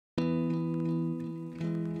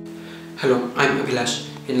Hello, I'm Abhilash.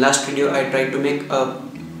 In last video I tried to make a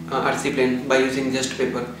RC plane by using just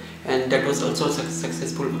paper, and that was also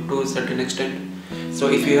successful to a certain extent.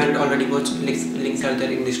 So if you haven't already watched, links are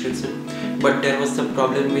there in description. But there was some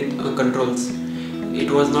problem with controls.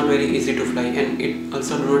 It was not very easy to fly, and it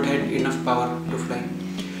also do not had enough power to fly.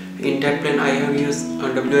 In that plane I have used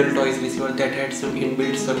a WL toys receiver that had some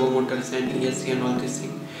inbuilt servo motors and ESC and all this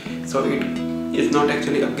thing. So it is not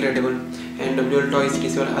actually upgradable, and WL toys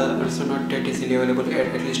receiver are also not that easily available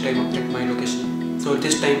at least time at my location. So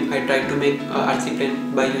this time I tried to make a RC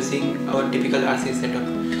plane by using our typical RC setup,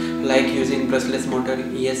 like using brushless motor,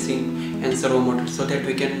 ESC and servo motor, so that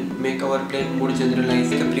we can make our plane more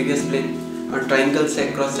generalized. Like a previous plane, a triangle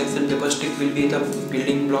cross section paper stick will be the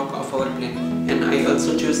building block of our plane, and I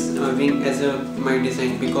also choose wing as my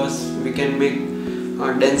design because we can make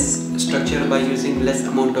a dense structure by using less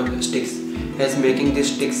amount of sticks, as making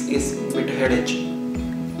these sticks is bit headache.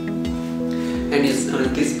 And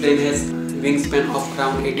this plane has wingspan of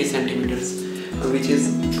around 80 centimeters, which is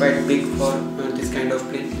quite big for this kind of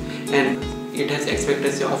plane, and it has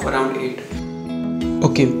expectancy of around 8.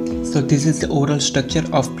 Okay, so this is the overall structure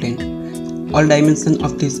of plane. All dimensions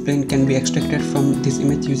of this plane can be extracted from this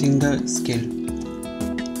image using the scale.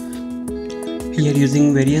 Here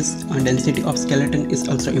using various density of skeleton is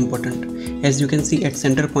also important. As you can see at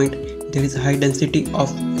center point there is high density of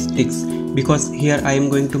sticks, because here I am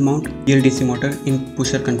going to mount BLDC motor in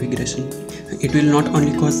pusher configuration. It will not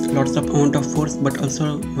only cause lots of amount of force but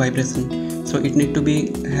also vibration, so it need to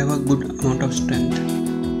have a good amount of strength.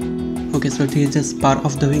 Okay, so this is the spar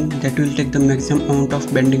of the wing that will take the maximum amount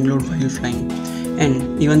of bending load while flying,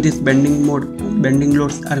 and even this bending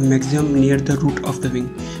loads are maximum near the root of the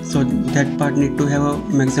wing, so that part need to have a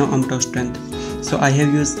maximum amount of strength. So I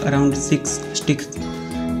have used around 6 sticks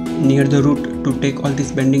near the root to take all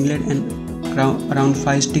this bending load, and around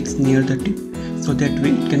 5 sticks near the tip, so that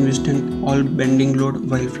it can withstand all bending load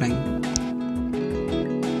while flying.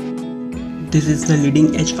 This is the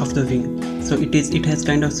leading edge of the wing. So it has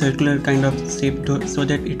kind of circular kind of shape, so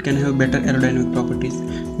that it can have better aerodynamic properties.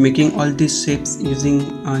 Making all these shapes using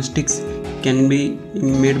sticks can be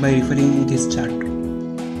made by referring this chart.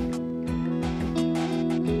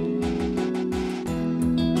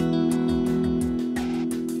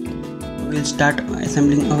 We'll start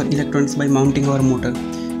assembling our electronics by mounting our motor.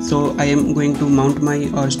 So I am going to mount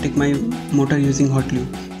stick my motor using hot glue,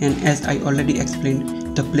 and as I already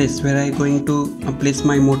explained, the place where I am going to place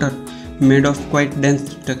my motor made of quite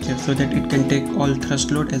dense structure, so that it can take all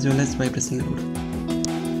thrust load as well as vibration load.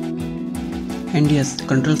 And yes,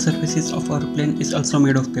 control surfaces of our plane is also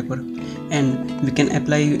made of paper, and we can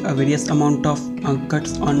apply a various amount of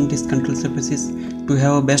cuts on these control surfaces to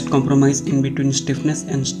have a best compromise in between stiffness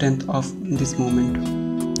and strength of this movement.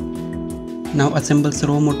 Now assemble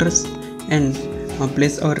servo motors and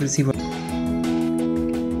place our receiver.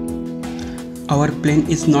 Our plane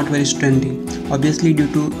is not very strengthy, obviously due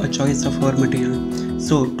to a choice of our material.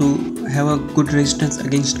 So to have a good resistance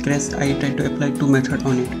against crash, I tried to apply 2 methods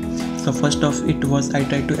on it. So first of it was I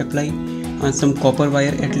tried to apply some copper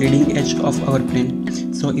wire at leading edge of our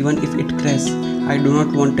plane. So even if it crashes, I do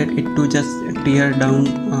not wanted it to just tear down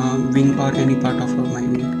wing or any part of my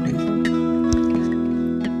plane.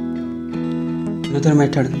 Another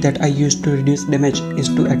method that I used to reduce damage is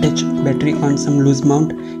to attach battery on some loose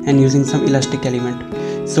mount and using some elastic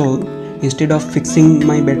element. So instead of fixing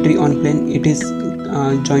my battery on plane, it is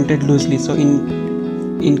jointed loosely, so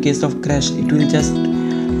in case of crash it will just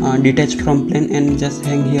detach from plane and just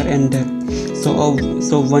hang here and there.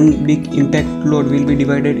 So one big impact load will be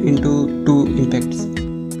divided into 2 impacts.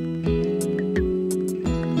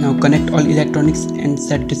 Now connect all electronics and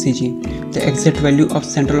set the CG. The exact value of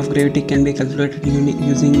center of gravity can be calculated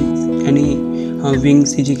using any wing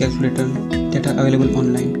CG calculator that are available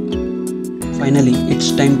online. Finally,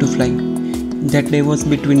 it's time to fly. That day was a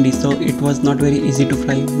bit windy, so it was not very easy to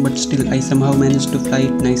fly, but still I somehow managed to fly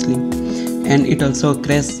it nicely. And it also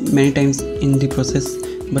crashed many times in the process,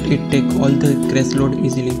 but it take all the crash load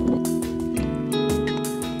easily.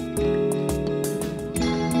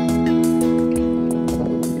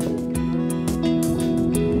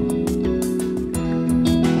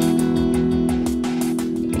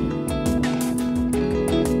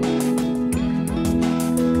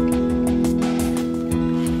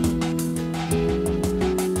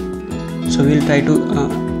 So we'll try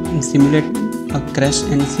to simulate a crash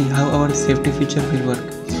and see how our safety feature will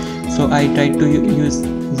work. So I tried to use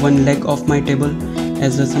one leg of my table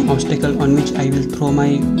as some obstacle on which I will throw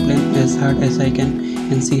my plane as hard as I can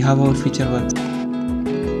and see how our feature works.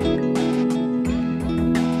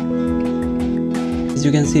 As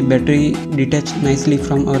you can see, battery detached nicely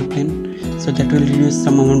from our plane, so that will reduce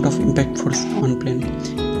some amount of impact force on plane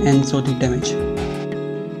and so the damage.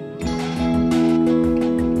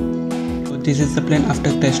 So this is the plane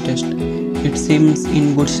after crash test. It seems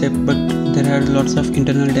in good shape, but there are lots of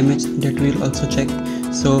internal damage that we will also check.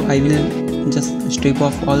 So I will just strip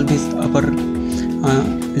off all this upper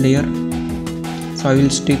layer. So I will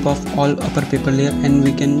strip off all upper paper layer, and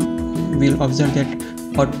we'll observe that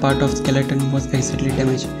what part of skeleton was exactly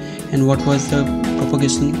damaged and what was the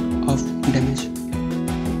propagation of damage.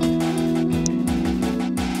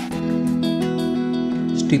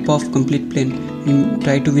 Strip off complete plane and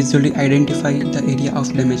try to visually identify the area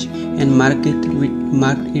of damage and mark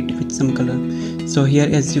it with some color. So here,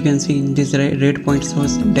 as you can see, this red point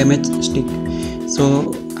shows damage stick.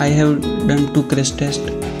 So I have done 2 crash tests.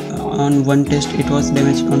 On one test it was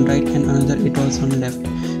damaged on right and another it was on left.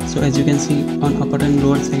 So as you can see, on upper and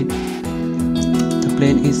lower side, the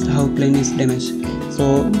plane is how plane is damaged.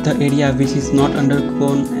 So the area which is not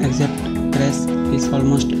undergone except crash is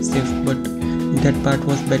almost safe, but that part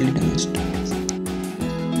was badly damaged.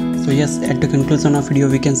 So yes, at the conclusion of video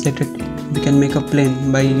we can say that we can make a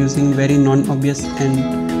plane by using very non-obvious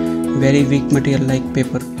and very weak material like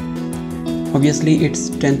paper. Obviously its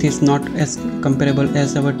strength is not as comparable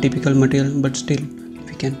as our typical material, but still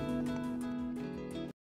we can.